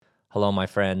Hello, my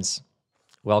friends.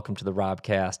 Welcome to the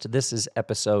Robcast. This is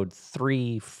episode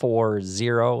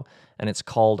 340, and it's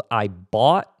called I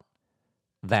Bought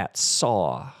That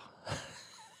Saw.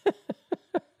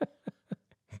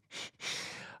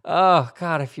 Oh,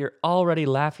 God, if you're already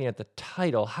laughing at the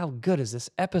title, how good is this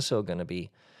episode going to be?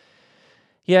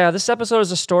 Yeah, this episode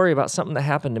is a story about something that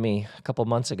happened to me a couple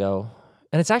months ago,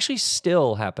 and it's actually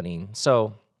still happening.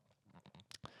 So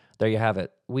there you have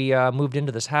it. We moved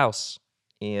into this house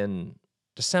in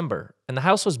December, and the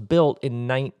house was built in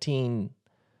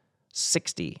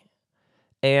 1960,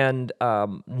 and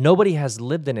nobody has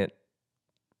lived in it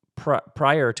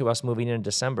prior to us moving in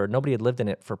December. Nobody had lived in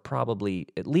it for probably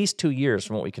at least 2 years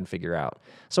from what we can figure out.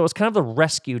 So it's kind of the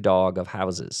rescue dog of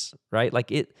houses, right?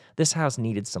 This house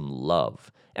needed some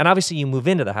love. And obviously you move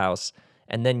into the house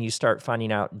and then you start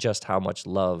finding out just how much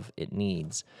love it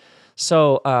needs.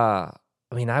 So, I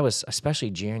was,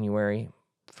 especially January,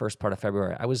 first part of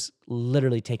February, I was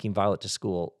literally taking Violet to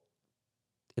school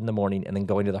in the morning and then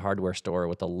going to the hardware store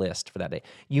with a list for that day.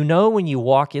 You know, when you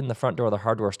walk in the front door of the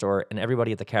hardware store and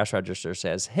everybody at the cash register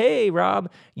says, "Hey, Rob,"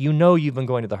 you know you've been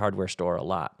going to the hardware store a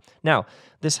lot. Now,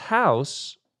 this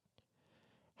house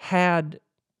had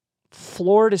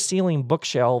floor-to-ceiling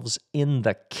bookshelves in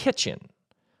the kitchen.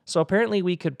 So apparently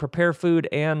we could prepare food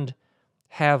and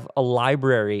have a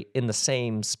library in the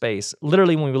same space.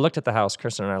 Literally, when we looked at the house,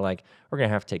 Kristen and I were we're going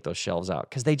to have to take those shelves out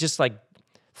because they just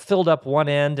filled up one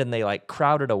end and they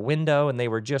crowded a window and they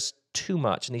were just too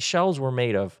much. And these shelves were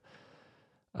made of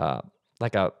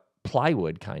like a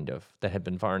plywood kind of that had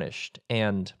been varnished.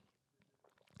 And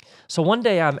so one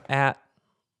day I'm at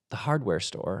the hardware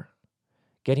store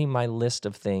getting my list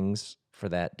of things for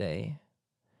that day.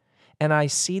 And I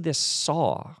see this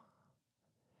saw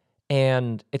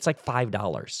and it's like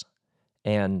 $5.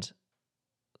 And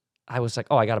I was like,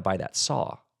 oh, I got to buy that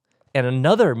saw. And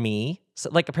another me, so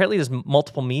apparently there's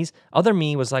multiple me's, other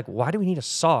me was like, why do we need a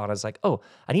saw? And I was like, oh,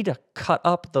 I need to cut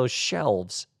up those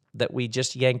shelves that we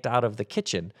just yanked out of the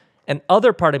kitchen. And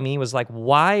other part of me was like,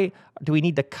 why do we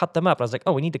need to cut them up? And I was like,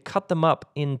 oh, we need to cut them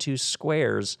up into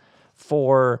squares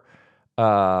for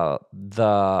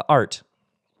the art.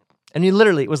 And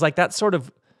it was like that sort of,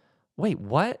 wait,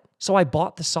 what? So I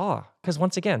bought the saw. Because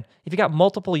once again, if you got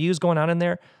multiple U's going on in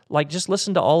there, just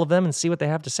listen to all of them and see what they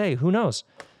have to say. Who knows?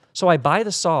 So I buy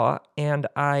the saw and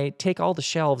I take all the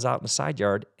shelves out in the side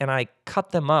yard and I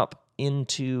cut them up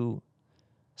into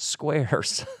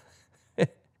squares.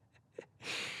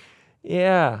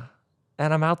 Yeah.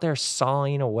 And I'm out there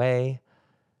sawing away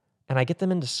and I get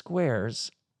them into squares.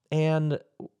 And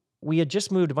we had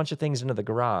just moved a bunch of things into the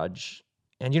garage.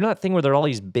 And you know that thing where there are all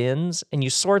these bins and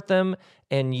you sort them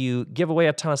and you give away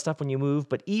a ton of stuff when you move.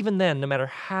 But even then, no matter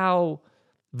how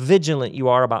vigilant you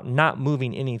are about not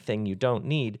moving anything you don't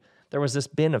need, there was this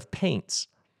bin of paints.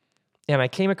 And I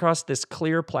came across this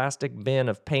clear plastic bin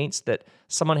of paints that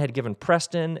someone had given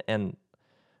Preston, and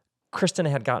Kristen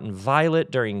had gotten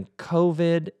Violet during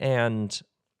COVID. And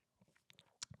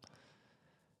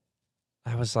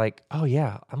I was like, oh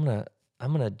yeah, I'm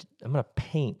gonna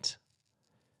paint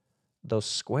those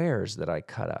squares that I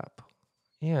cut up.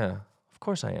 Yeah, of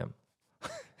course I am.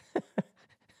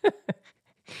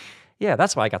 Yeah,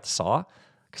 that's why I got the saw,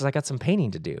 because I got some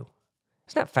painting to do.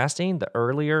 Isn't that fascinating? The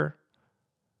earlier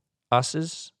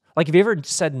us's. Have you ever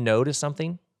said no to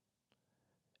something?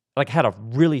 Had a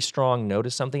really strong no to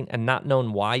something and not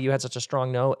known why you had such a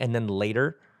strong no, and then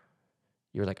later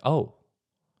you're like, oh,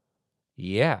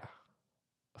 yeah,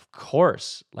 of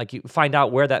course. You find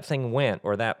out where that thing went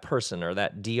or that person or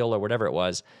that deal or whatever it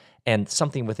was, and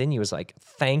something within you is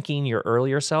thanking your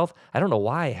earlier self. I don't know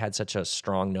why I had such a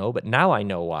strong no, but now I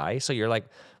know why. So you're like,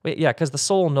 wait, yeah, because the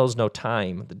soul knows no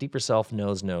time. The deeper self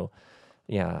knows no,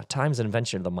 time's an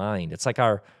invention of the mind. It's like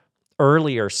our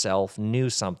earlier self knew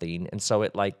something, and so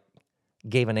it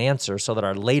gave an answer so that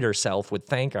our later self would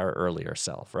thank our earlier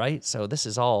self, right? So this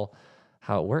is all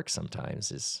how it works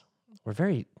sometimes, is we're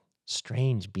very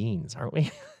strange beings, aren't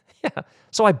we? Yeah.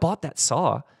 So I bought that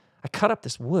saw. I cut up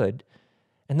this wood.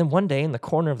 And then one day in the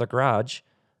corner of the garage,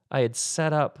 I had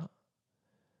set up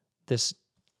this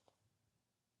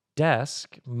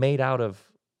desk made out of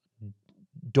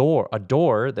a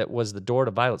door that was the door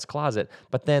to Violet's closet,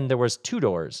 but then there was 2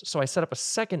 doors. So I set up a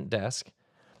second desk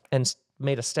and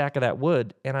made a stack of that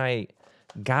wood, and I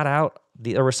got out,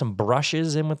 there were some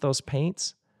brushes in with those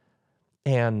paints,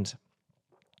 and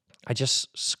I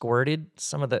just squirted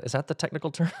some of the, is that the technical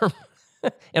term?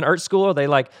 In art school, are they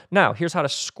now, here's how to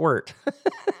squirt.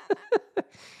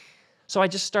 So I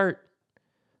just start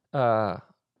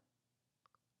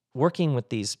working with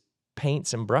these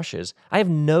paints and brushes. I have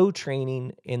no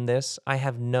training in this. I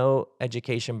have no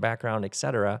education background,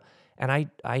 etc. And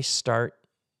I start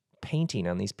painting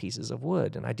on these pieces of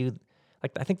wood. And I do,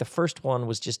 like, I think the first one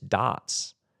was just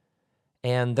dots.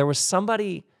 And there was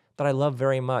somebody that I love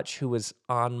very much who was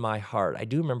on my heart. I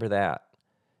do remember that.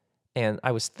 And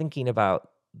I was thinking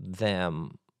about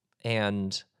them,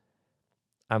 and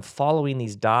I'm following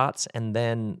these dots, and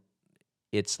then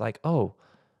it's like, oh,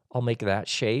 I'll make that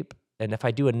shape. And if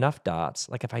I do enough dots,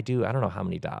 like if I do, I don't know how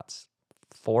many dots,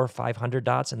 400 or 500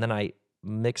 dots, and then I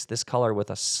mix this color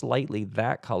with a slightly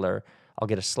that color, I'll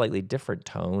get a slightly different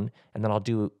tone, and then I'll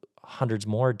do hundreds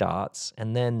more dots,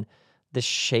 and then this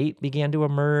shape began to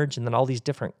emerge, and then all these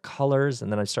different colors,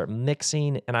 and then I start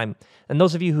mixing, and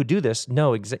those of you who do this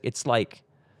know it's like,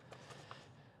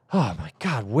 oh my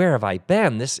God, where have I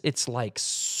been? It's like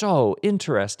so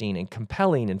interesting and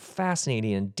compelling and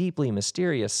fascinating and deeply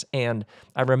mysterious. And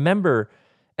I remember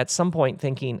at some point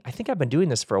thinking, I think I've been doing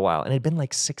this for a while, and it had been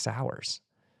like 6 hours.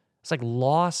 It's like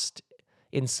lost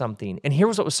in something. And here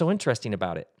was what was so interesting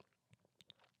about it.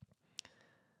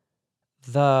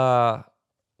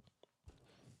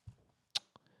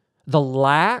 The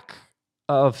lack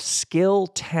of skill,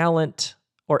 talent,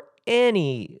 or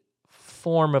any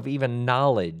form of even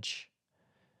knowledge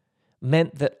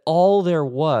meant that all there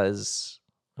is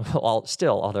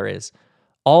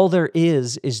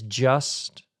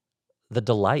just the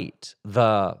delight,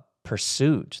 the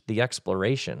pursuit, the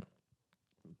exploration.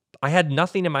 I had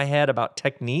nothing in my head about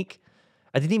technique.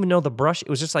 I didn't even know the brush. It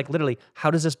was just like literally,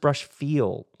 how does this brush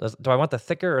feel? Do I want the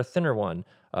thicker or thinner one?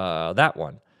 That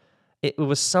one. It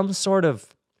was some sort of,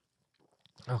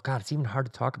 oh God, it's even hard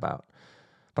to talk about.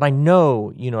 But I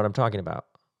know you know what I'm talking about,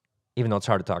 even though it's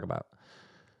hard to talk about.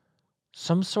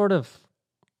 Some sort of,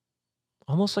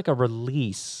 almost like a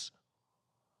release.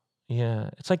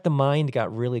 Yeah, it's like the mind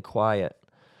got really quiet.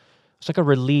 It's like a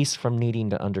release from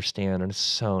needing to understand, and it's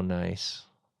so nice,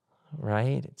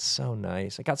 right? It's so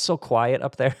nice. It got so quiet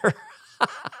up there.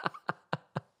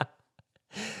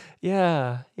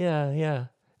 Yeah.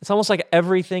 It's almost like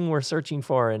everything we're searching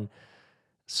for in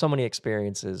so many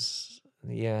experiences.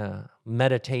 Yeah.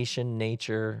 Meditation,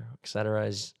 nature, etc.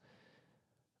 is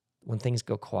when things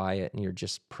go quiet and you're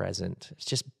just present. It's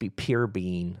just pure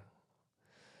being.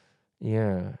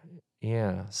 Yeah.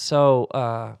 So,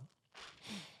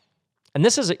 and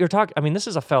this is, this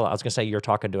is a fella. I was going to say you're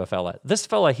talking to a fella. This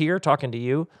fella here talking to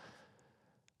you,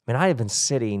 I mean, I have been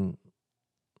sitting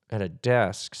at a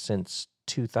desk since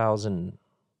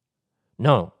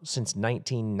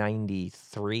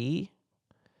 1993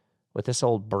 with this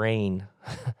old brain,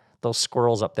 those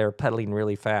squirrels up there pedaling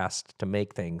really fast to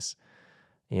make things.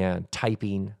 Yeah,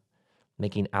 typing,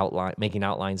 making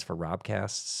outlines for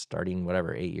Robcasts starting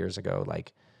 8 years ago.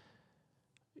 Like,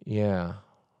 yeah.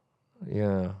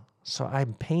 So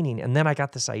I'm painting, and then I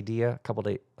got this idea a couple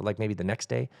days, like maybe the next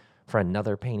day, for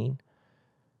another painting,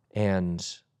 and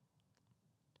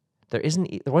I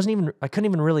couldn't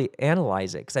even really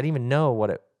analyze it because I didn't even know what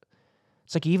it.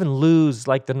 It's like you even lose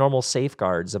like the normal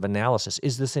safeguards of analysis.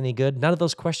 Is this any good? None of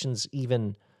those questions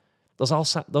even. Those are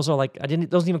like those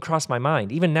didn't even cross my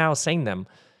mind. Even now saying them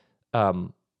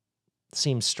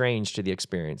seems strange to the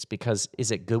experience because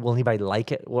is it good? Will anybody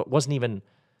like it? Well, it wasn't even.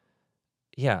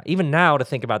 Yeah, even now to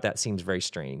think about that seems very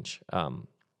strange.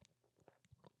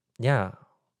 Yeah,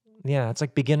 it's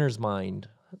like beginner's mind.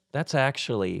 That's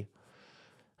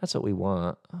what we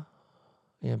want.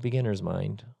 Yeah, beginner's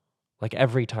mind. Like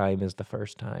every time is the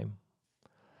first time.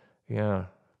 Yeah,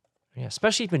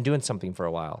 especially if you've been doing something for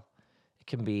a while. It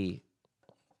can be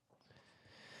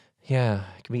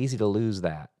easy to lose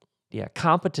that. Yeah,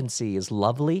 competency is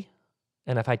lovely.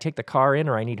 And if I take the car in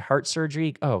or I need heart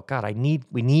surgery, oh God,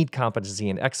 we need competency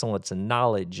and excellence and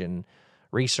knowledge and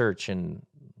research and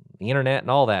the internet and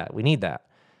all that. We need that.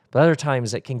 But other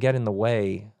times it can get in the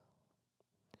way.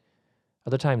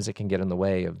 Other times it can get in the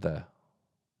way of the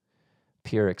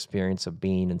pure experience of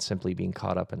being and simply being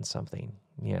caught up in something.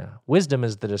 Yeah. Wisdom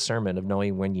is the discernment of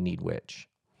knowing when you need which.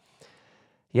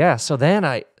 Yeah, so then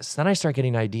I start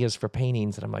getting ideas for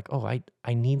paintings and I'm like, oh, I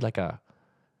need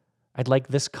I'd like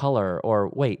this color, or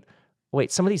wait,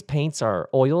 some of these paints are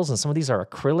oils and some of these are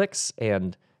acrylics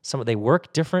and they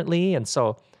work differently. And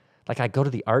so like I go to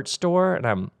the art store and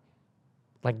I'm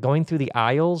like going through the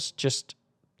aisles just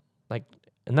like,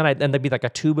 and then there'd be like a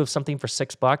tube of something for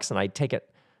 $6 and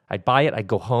I'd buy it, I'd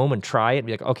go home and try it and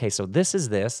be like, okay, so this is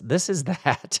this is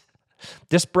that,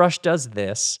 this brush does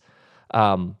this.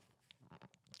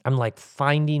 I'm like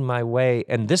finding my way,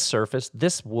 and this surface,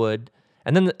 this wood,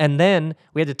 and then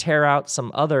we had to tear out some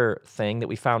other thing that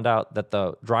we found out that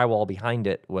the drywall behind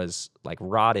it was like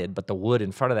rotted, but the wood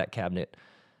in front of that cabinet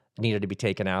needed to be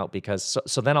taken out because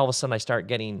so then all of a sudden I start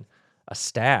getting a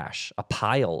stash, a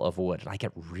pile of wood, and I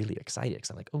get really excited because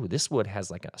I'm like, oh, this wood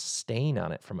has like a stain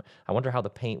on it I wonder how the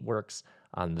paint works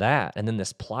on that. And then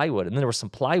this plywood, and then there was some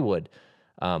plywood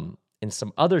in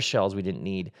some other shells we didn't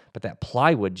need, but that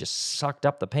plywood just sucked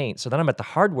up the paint. So then I'm at the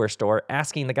hardware store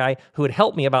asking the guy who had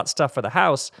helped me about stuff for the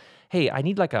house, hey, I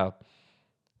need like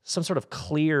some sort of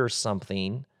clear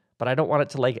something, but I don't want it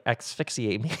to like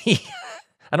asphyxiate me.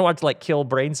 I don't want it to like kill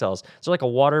brain cells. So like a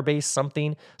water-based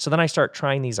something. So then I start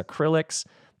trying these acrylics,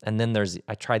 and then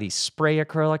I try these spray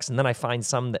acrylics, and then I find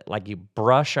some that like you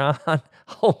brush on.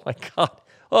 Oh my God.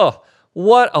 Oh,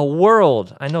 what a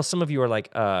world. I know some of you are like,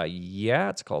 yeah,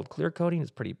 it's called clear coating.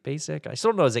 It's pretty basic. I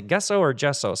still don't know, is it gesso or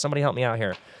gesso? Somebody help me out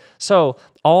here. So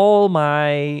all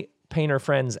my painter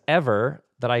friends ever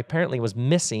that I apparently was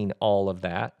missing all of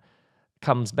that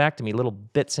comes back to me, little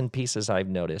bits and pieces I've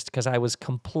noticed, because I was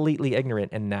completely ignorant,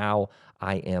 and now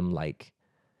I am like,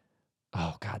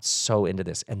 oh God, so into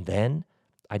this. And then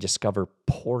I discover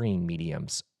pouring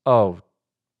mediums. Oh,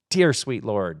 dear sweet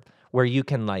Lord, where you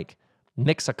can like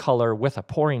mix a color with a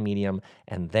pouring medium,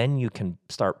 and then you can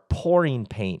start pouring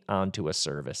paint onto a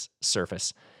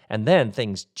surface. And then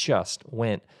things just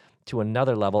went to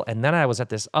another level. And then I was at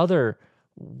this other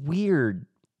weird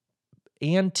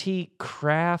antique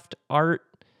craft art,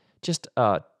 just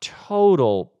a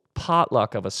total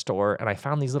potluck of a store. And I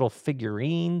found these little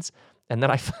figurines, and then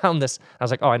I found this. I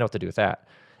was like, oh, I know what to do with that.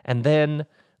 And then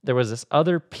there was this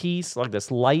other piece, like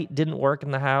this light didn't work in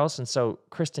the house. And so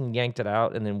Kristen yanked it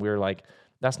out, and then we were like,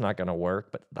 that's not going to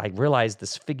work. But I realized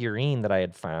this figurine that I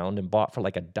had found and bought for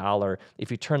like $1, if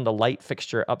you turn the light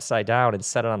fixture upside down and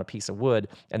set it on a piece of wood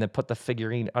and then put the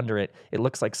figurine under it, it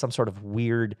looks like some sort of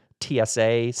weird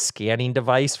TSA scanning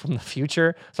device from the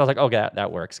future. So I was like, oh, yeah,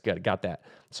 that works. Good, got that.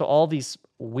 So all these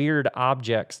weird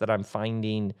objects that I'm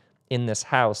finding in this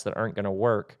house that aren't going to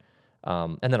work.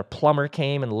 And then a plumber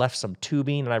came and left some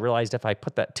tubing, and I realized if I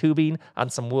put that tubing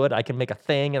on some wood, I can make a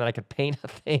thing, and then I could paint a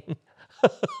thing.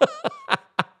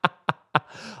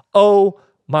 Oh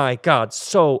my God,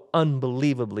 so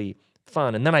unbelievably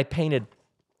fun. And then I painted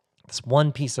this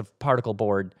one piece of particle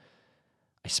board.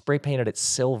 I spray painted it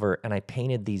silver, and I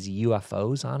painted these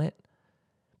UFOs on it.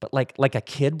 But like a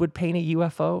kid would paint a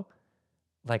UFO,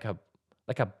 like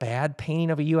a bad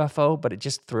painting of a UFO, but it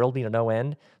just thrilled me to no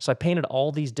end. So I painted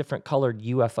all these different colored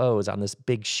UFOs on this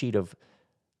big sheet of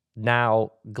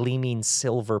now gleaming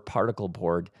silver particle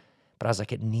board. But I was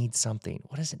like, it needs something.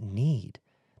 What does it need?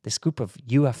 This group of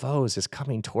UFOs is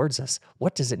coming towards us.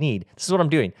 What does it need? This is what I'm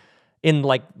doing in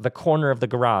like the corner of the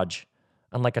garage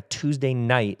on like a Tuesday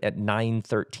night at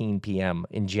 9:13 p.m.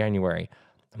 in January.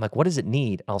 I'm like, what does it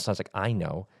need? And all of a sudden I was like, I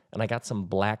know. And I got some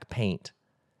black paint.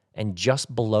 And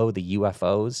just below the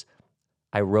UFOs,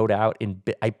 I wrote out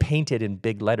I painted in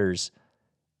big letters,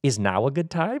 is now a good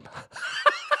time?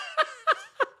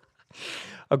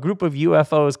 A group of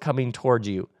UFOs coming towards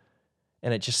you.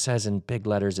 And it just says in big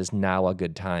letters, is now a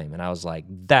good time. And I was like,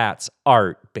 that's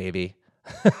art, baby.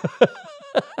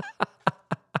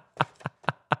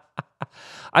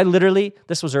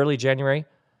 This was early January.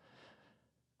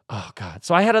 Oh, God.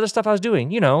 So I had other stuff I was doing,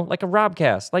 like a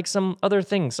Robcast, like some other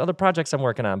things, other projects I'm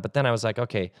working on. But then I was like,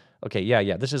 okay,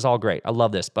 yeah, this is all great. I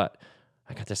love this. But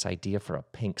I got this idea for a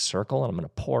pink circle, and I'm going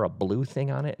to pour a blue thing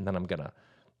on it, and then I'm going to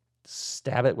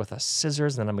stab it with a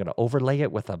scissors, and then I'm going to overlay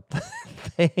it with a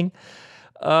thing.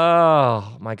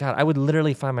 Oh, my God. I would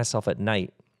literally find myself at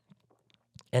night.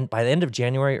 And by the end of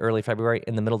January, early February,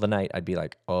 in the middle of the night, I'd be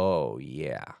like, oh,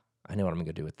 yeah. I know what I'm going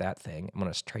to do with that thing. I'm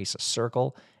going to trace a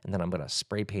circle, and then I'm going to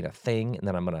spray paint a thing, and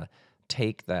then I'm going to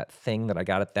take that thing that I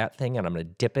got at that thing, and I'm going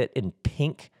to dip it in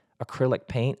pink acrylic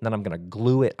paint, and then I'm going to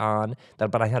glue it on.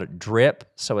 But I had it drip,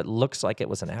 so it looks like it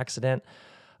was an accident.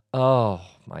 Oh,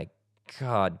 my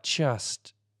God,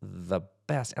 just the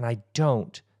best. And I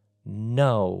don't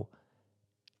know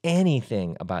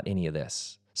anything about any of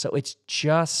this. So it's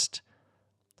just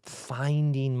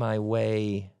finding my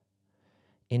way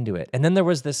into it. And then there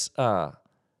was this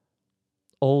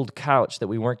old couch that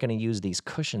we weren't going to use these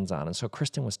cushions on. And so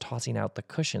Kristen was tossing out the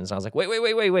cushions. I was like,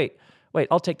 wait,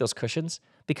 I'll take those cushions.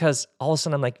 Because all of a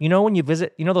sudden I'm like, when you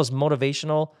visit, those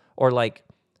motivational or like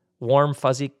warm,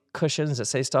 fuzzy cushions that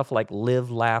say stuff like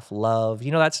live, laugh, love,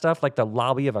 that stuff, like the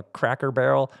lobby of a Cracker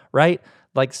Barrel, right?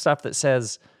 Like stuff that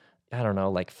says, I don't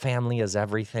know, like family is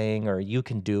everything, or you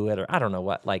can do it, or I don't know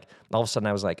what. Like all of a sudden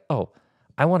I was like, oh,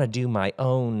 I want to do my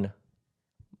own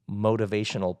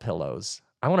motivational pillows.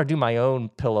 I want to do my own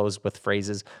pillows with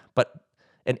phrases,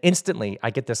 and instantly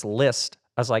I get this list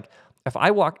I was like, if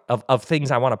I walk of things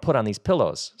I want to put on these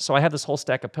pillows. So I have this whole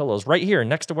stack of pillows right here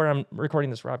next to where I'm recording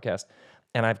this Robcast.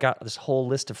 And I've got this whole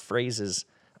list of phrases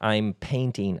I'm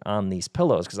painting on these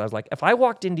pillows. Because I was like, if I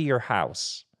walked into your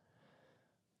house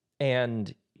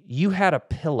and you had a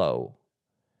pillow,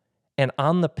 and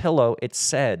on the pillow it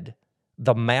said,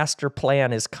 the master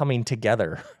plan is coming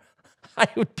together, I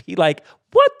would be like,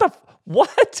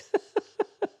 what?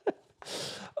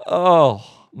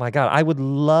 Oh my God, I would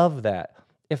love that.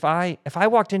 If I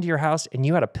walked into your house and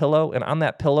you had a pillow, and on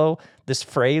that pillow, this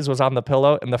phrase was on the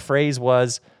pillow, and the phrase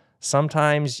was,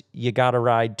 sometimes you gotta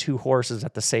ride 2 horses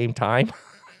at the same time.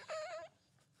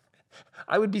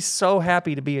 I would be so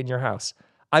happy to be in your house.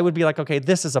 I would be like, okay,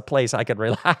 this is a place I could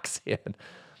relax in.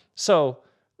 So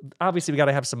obviously we got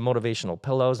to have some motivational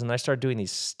pillows. And I started doing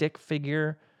these stick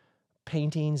figure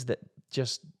paintings that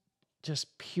just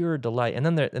pure delight. And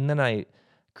then I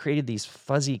created these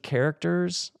fuzzy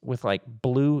characters with like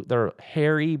blue, they're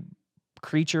hairy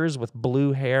creatures with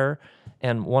blue hair.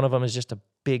 And one of them is just a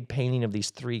big painting of these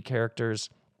 3 characters,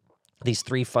 these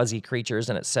 3 fuzzy creatures.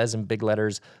 And it says in big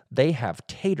letters, they have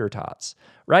tater tots,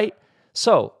 right?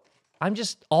 So I'm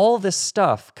just, all this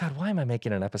stuff, God, why am I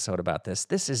making an episode about this?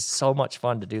 This is so much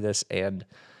fun to do this, and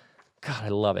God, I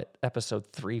love it. Episode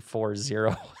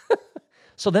 340.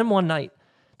 So then one night,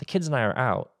 the kids and I are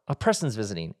out. Preston's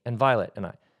visiting, and Violet and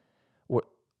I.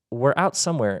 We're out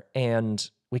somewhere,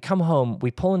 and we come home, we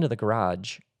pull into the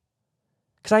garage,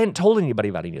 because I hadn't told anybody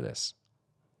about any of this.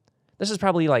 This is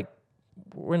probably like,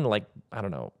 we're in like, I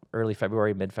don't know, early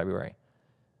February, mid-February.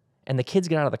 And the kids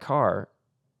get out of the car,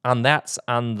 on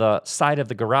the side of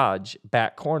the garage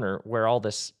back corner where all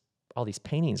these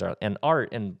paintings are, and art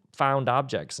and found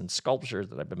objects and sculptures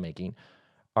that I've been making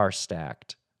are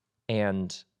stacked.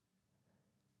 And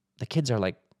the kids are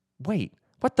like, wait,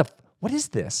 what is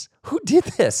this? Who did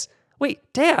this?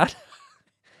 Wait, Dad.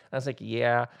 I was like,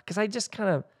 yeah, because I just kind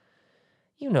of,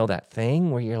 that thing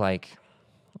where you're like,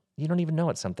 you don't even know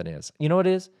what something is. You know what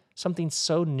it is? Something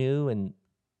so new, and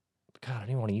God, I don't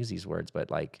even want to use these words,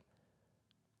 but like,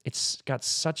 it's got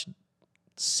such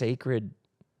sacred,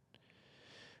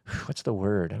 what's the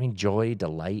word? I mean, joy,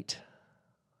 delight.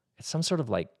 It's some sort of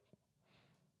like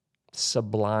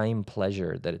sublime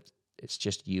pleasure that it's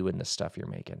just you and the stuff you're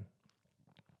making.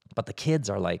 But the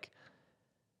kids are like,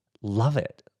 love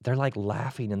it. They're like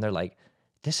laughing, and they're like,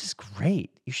 this is great.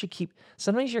 You should keep,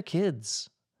 sometimes your kids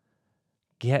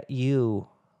get you.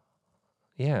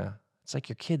 Yeah. It's like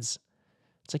your kids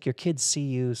see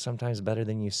you sometimes better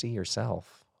than you see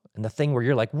yourself. And the thing where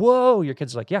you're like, whoa, your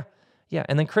kids are like, yeah.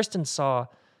 And then Kristen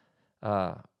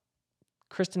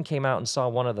came out and saw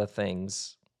one of the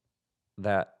things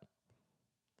that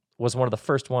was one of the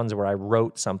first ones where I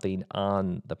wrote something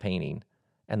on the painting.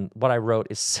 And what I wrote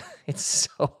is, it's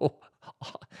so,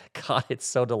 God, it's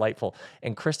so delightful.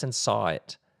 And Kristen saw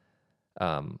it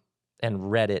and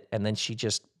read it, and then she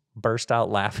just burst out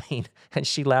laughing. And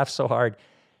she laughed so hard.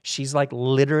 She's like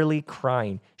literally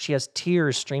crying. She has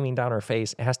tears streaming down her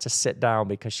face and has to sit down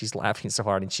because she's laughing so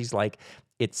hard. And she's like,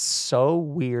 it's so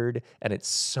weird and it's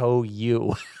so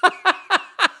you.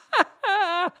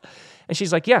 And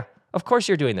she's like, yeah, of course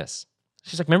you're doing this.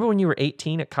 She's like, remember when you were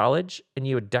 18 at college and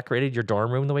you had decorated your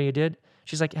dorm room the way you did?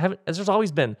 She's like, there's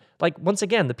always been, like, once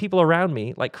again, the people around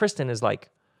me, like Kristen is like,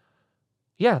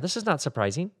 yeah, this is not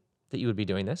surprising that you would be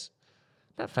doing this.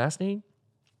 Isn't that fascinating?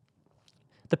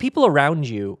 The people around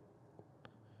you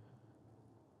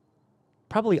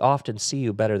probably often see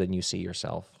you better than you see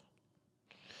yourself.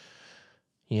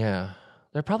 Yeah,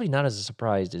 they're probably not as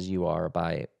surprised as you are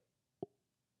by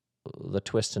the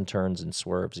twists and turns and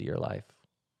swerves of your life.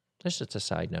 That's just a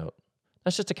side note.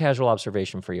 That's just a casual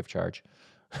observation free of charge.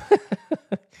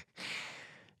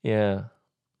 Yeah.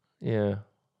 Isn't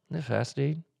it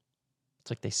fascinating?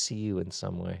 It's like they see you in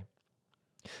some way.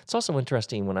 It's also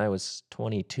interesting, when I was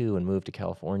 22 and moved to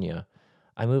California,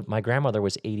 my grandmother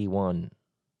was 81,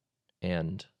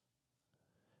 and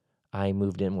I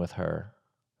moved in with her.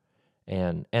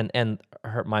 And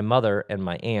my mother and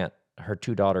my aunt, her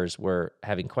 2 daughters, were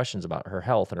having questions about her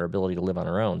health and her ability to live on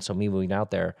her own. So me moving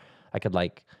out there, I could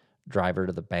like drive her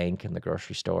to the bank and the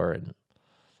grocery store, and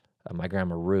my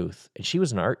grandma Ruth, and she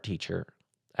was an art teacher.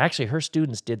 Actually, her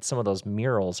students did some of those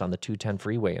murals on the 210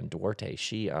 freeway in Duarte.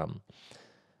 She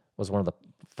was one of the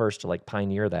first to like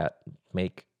pioneer that,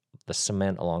 make the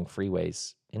cement along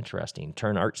freeways interesting,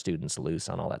 turn art students loose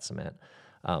on all that cement.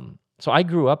 So I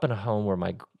grew up in a home where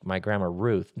my grandma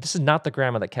Ruth, this is not the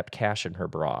grandma that kept cash in her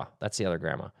bra, that's the other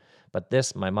grandma, but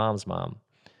this, my mom's mom,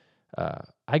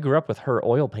 I grew up with her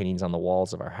oil paintings on the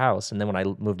walls of our house, and then when I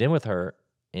moved in with her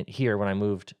when I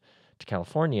moved to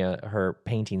California, her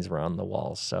paintings were on the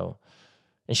walls. So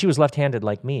And she was left-handed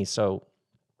like me, so,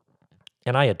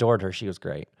 and I adored her. She was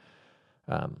great.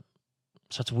 So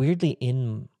it's weirdly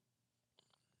it's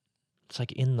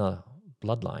like in the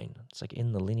bloodline. It's like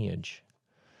in the lineage.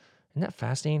 Isn't that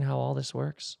fascinating how all this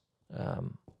works?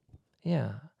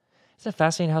 Yeah. Isn't it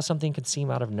fascinating how something can seem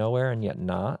out of nowhere and yet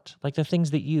not? Like the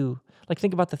things that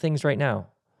think about the things right now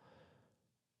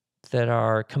that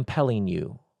are compelling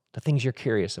you, the things you're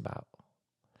curious about.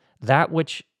 That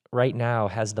which right now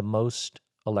has the most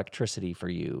electricity for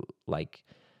you, like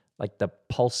the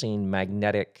pulsing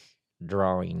magnetic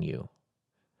drawing you.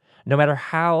 No matter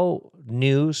how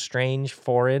new, strange,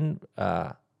 foreign,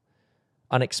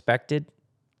 unexpected,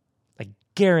 I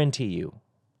guarantee you,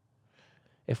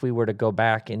 if we were to go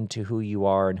back into who you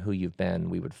are and who you've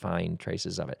been, we would find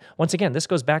traces of it. Once again, this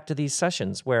goes back to these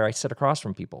sessions where I sit across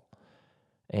from people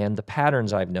and the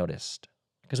patterns I've noticed.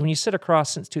 Because when you sit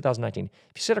across, since 2019,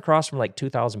 if you sit across from like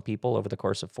 2,000 people over the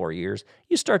course of 4 years,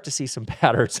 you start to see some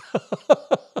patterns.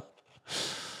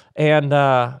 And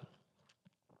I've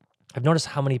noticed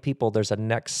how many people there's a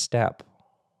next step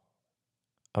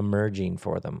emerging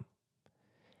for them.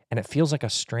 And it feels like a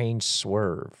strange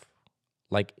swerve.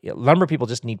 Like a number of people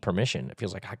just need permission. It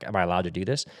feels like, am I allowed to do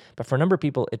this? But for a number of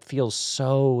people, it feels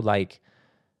so like,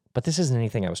 but this isn't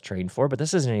anything I was trained for, but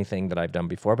this isn't anything that I've done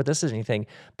before, but this isn't anything.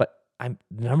 But the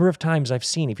number of times I've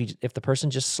seen, if the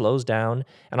person just slows down,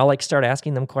 and I'll like start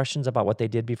asking them questions about what they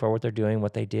did before, what they're doing,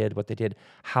 what they did,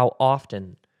 how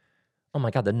often, oh my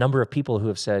God, the number of people who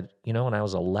have said, when I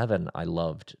was 11, I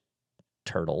loved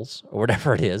turtles or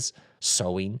whatever it is,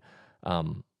 sewing,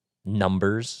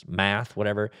 numbers, math,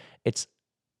 whatever. It's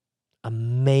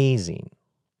amazing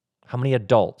how many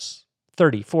adults,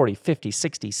 30, 40, 50,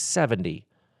 60, 70,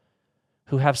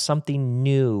 who have something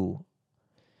new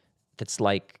that's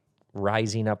like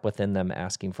rising up within them,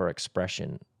 asking for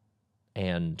expression.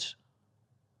 And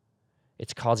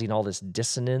it's causing all this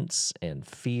dissonance and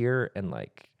fear and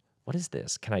like, what is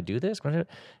this? Can I do this?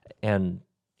 And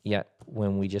yet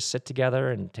when we just sit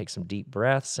together and take some deep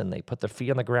breaths and they put their feet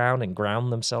on the ground and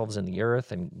ground themselves in the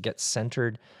earth and get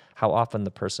centered, how often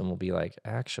the person will be like,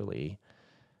 actually,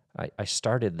 I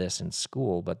started this in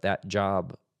school, but that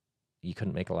job, you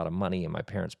couldn't make a lot of money and my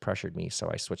parents pressured me, so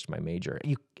I switched my major.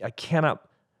 I cannot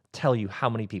tell you how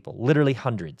many people, literally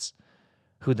hundreds,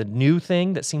 who the new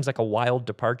thing that seems like a wild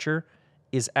departure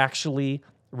is actually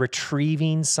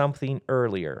retrieving something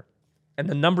earlier. And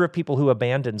the number of people who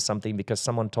abandon something because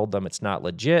someone told them it's not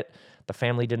legit, the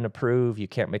family didn't approve, you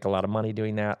can't make a lot of money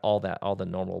doing that, all the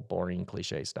normal, boring,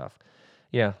 cliche stuff.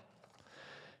 Yeah.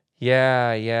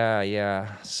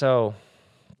 So,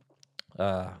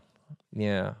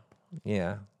 yeah.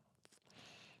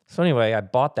 So anyway, I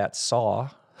bought that saw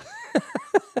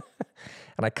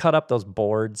and I cut up those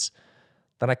boards.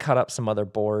 Then I cut up some other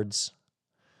boards.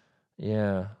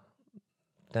 Yeah.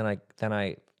 Then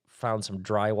I found some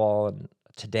drywall, and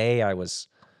today I was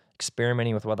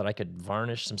experimenting with whether I could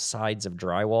varnish some sides of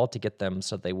drywall to get them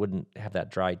so they wouldn't have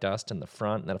that dry dust in the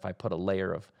front. And then if I put a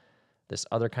layer of this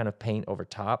other kind of paint over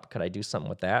top, could I do something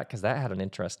with that? Because that had an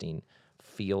interesting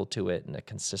feel to it and a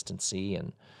consistency.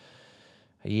 And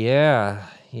yeah.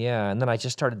 And then I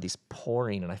just started these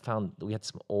pouring, and I found we had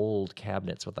some old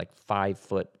cabinets with like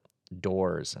 5-foot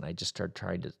doors, and I just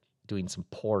started doing some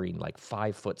pouring, like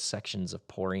 5-foot sections of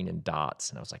pouring and dots.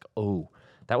 And I was like, oh,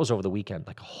 that was over the weekend.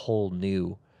 Like a whole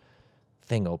new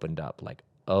thing opened up. Like,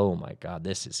 oh my God,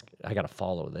 I got to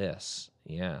follow this.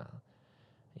 Yeah.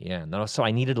 And then, so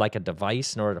I needed like a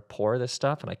device in order to pour this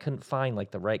stuff, and I couldn't find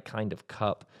like the right kind of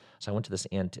cup. So I went to this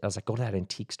I was like, go to that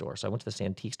antique store. So I went to this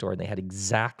antique store, and they had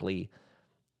exactly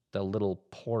the little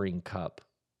pouring cup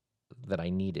that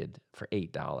I needed for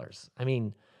 $8. I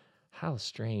mean, how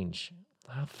strange,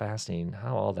 how fascinating,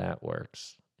 how all that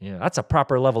works. Yeah, that's a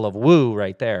proper level of woo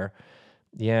right there.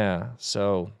 Yeah,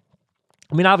 so,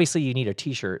 I mean, obviously you need a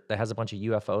t-shirt that has a bunch of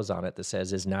UFOs on it that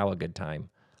says, "Is now a good time?"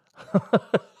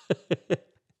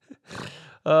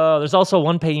 There's also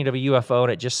one painting of a UFO,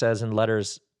 and it just says in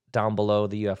letters down below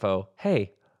the UFO,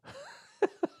 "Hey."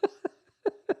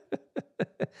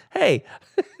 Hey.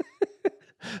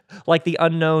 Like the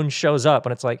unknown shows up,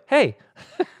 and it's like, "Hey."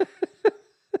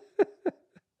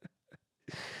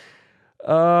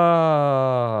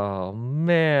 Oh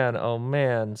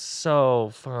man, so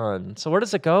fun. So where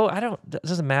does it go?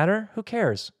 Does it matter? Who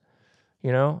cares?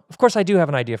 Of course I do have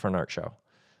an idea for an art show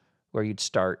where you'd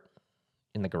start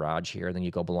in the garage here, and then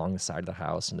you go along the side of the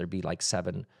house, and there'd be like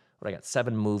 7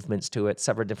 movements to it,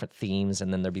 7 different themes,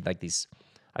 and then there'd be like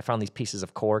I found these pieces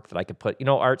of cork that I could put,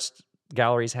 arts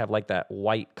galleries have like that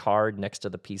white card next to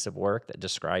the piece of work that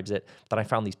describes it. Then I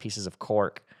found these pieces of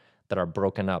cork that are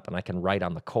broken up, and I can write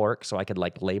on the cork, so I could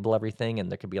like label everything, and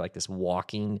there could be like this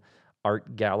walking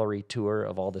art gallery tour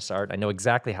of all this art. I know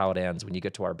exactly how it ends when you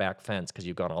get to our back fence because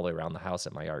you've gone all the way around the house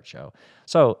at my art show.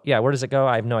 So yeah, where does it go?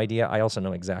 I have no idea. I also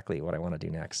know exactly what I want to do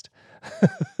next.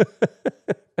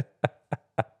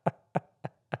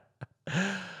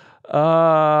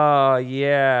 Oh,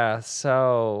 yeah.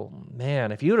 So,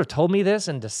 man, if you would have told me this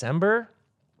in December,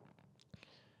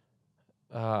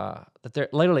 that there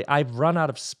literally, I've run out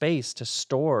of space to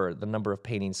store the number of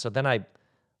paintings. So then I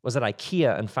was at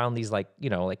IKEA and found these like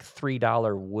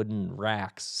 $3 wooden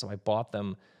racks. So I bought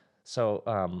them. So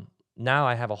now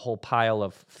I have a whole pile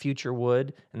of future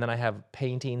wood, and then I have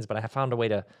paintings, but I have found a way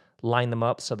to line them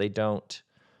up so they don't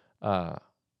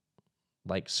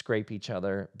like scrape each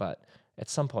other. But at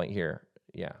some point here,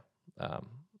 yeah,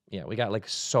 we got like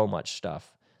so much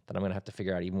stuff that I'm gonna have to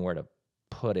figure out even where to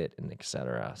put it and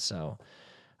etc. So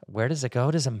where does it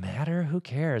go? Does it matter? Who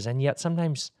cares? And yet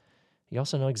sometimes you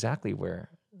also know exactly where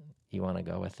you want to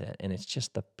go with it, and it's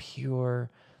just the pure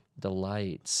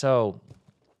delight. So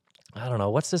I don't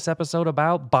know, what's this episode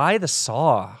about? Buy the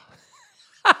saw.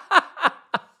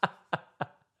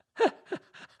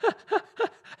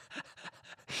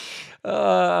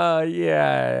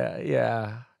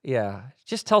 Yeah.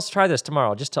 Try this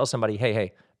tomorrow. Just tell somebody,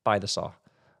 hey, buy the saw.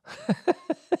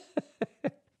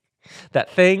 That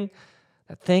thing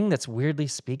that's weirdly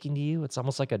speaking to you. It's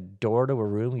almost like a door to a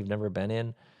room you've never been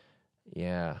in.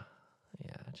 Yeah.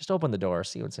 Just open the door,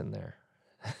 see what's in there.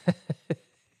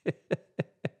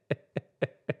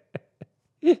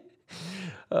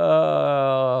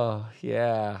 Oh,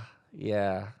 yeah.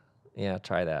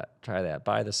 Try that.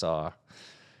 Buy the saw.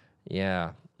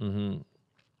 Yeah.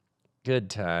 Good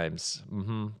times.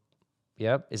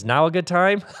 Yep. Is now a good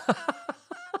time?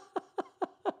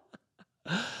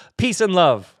 Peace and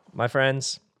love, my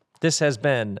friends. This has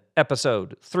been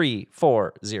episode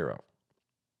 340.